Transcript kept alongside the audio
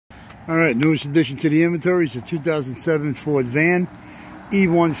Alright, newest addition to the inventory is a 2007 Ford van,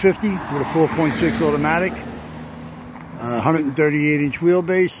 E150 with a 4.6 automatic, 138-inch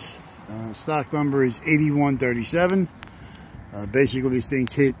wheelbase. Stock number is 8137. Basically, these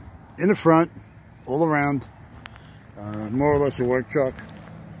things hit in the front, all around, more or less a work truck.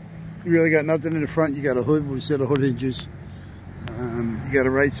 You really got nothing in the front. You got a hood with a set of hood hinges. You got a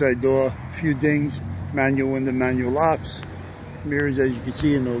right side door, a few dings, manual window, manual locks. Mirrors, as you can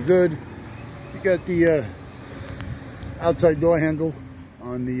see, are no good. You got the outside door handle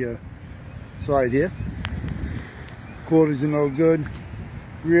on the side here. Quarters are no good.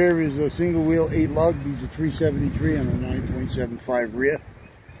 Rear is a single wheel 8 lug. These are 373 on a 9.75 rear.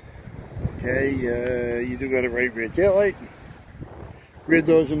 Okay, you do got a right rear taillight. Rear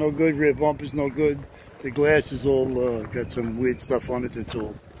doors are no good. Rear bumper's no good. The glass is all got some weird stuff on it that's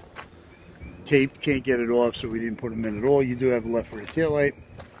all taped. Can't get it off, so we didn't put them in at all. You do have a left rear taillight.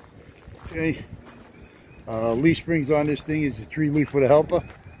 Okay. Leaf springs on this thing is a 3-leaf with a helper.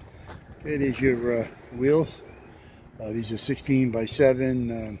 Okay, there's your wheels. These are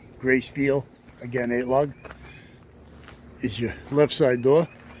 16x7 gray steel. Again, 8 lug. Is your left side door.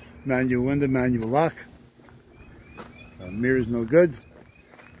 Manual window, manual lock. Mirror's no good.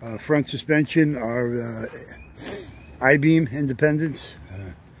 Front suspension are I-beam independents.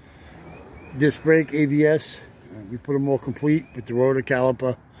 Disc brake, ABS. We put them all complete with the rotor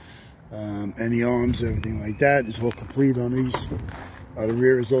caliper and the arms, everything like that is all complete on these. The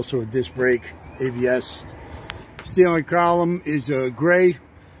rear is also a disc brake, ABS. Steering column is gray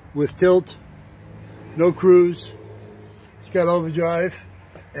with tilt, no cruise. It's got overdrive,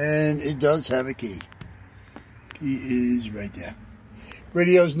 and it does have a key. Key is right there.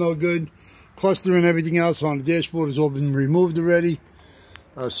 Radio's no good. Cluster and everything else on the dashboard has all been removed already.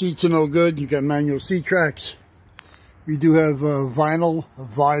 Seats are no good. You got manual seat tracks. We do have vinyl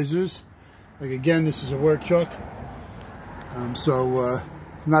visors. Like, again, this is a work truck. So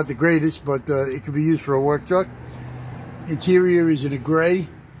it's not the greatest, but it could be used for a work truck. Interior is in a gray.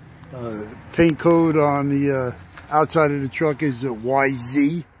 Paint code on the outside of the truck is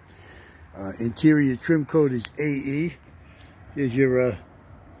YZ. Interior trim code is AE. Here's your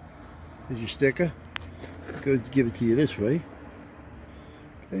sticker. Go to give it to you this way.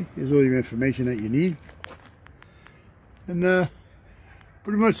 Okay, here's all your information that you need. And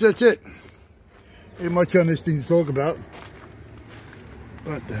pretty much that's it. Ain't much on this thing to talk about.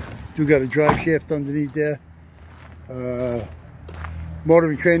 But do got a drive shaft underneath there. Motor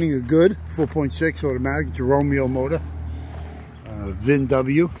and training are good. 4.6 automatic. It's a Romeo motor. VIN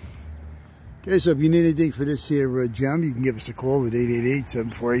W. Okay, so if you need anything for this here gem, you can give us a call at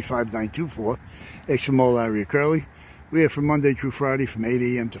 888-748-5924. Extra Mole area Curly. We're here from Monday through Friday from 8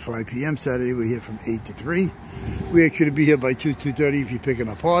 a.m. to 5 p.m. Saturday, we're here from 8 to 3. We actually to be here by 2:30 if you're picking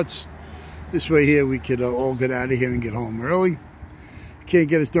up parts. This way here, we could all get out of here and get home early. Can't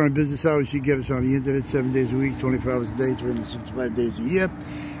get us during business hours, you can get us on the internet 7 days a week, 24 hours a day, 365 days a year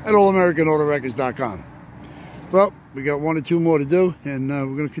at allamericanautorecords.com. Well, we got 1 or 2 more to do, and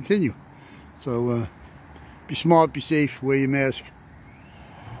we're going to continue. So be smart, be safe, wear your mask.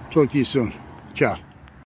 Talk to you soon. Ciao.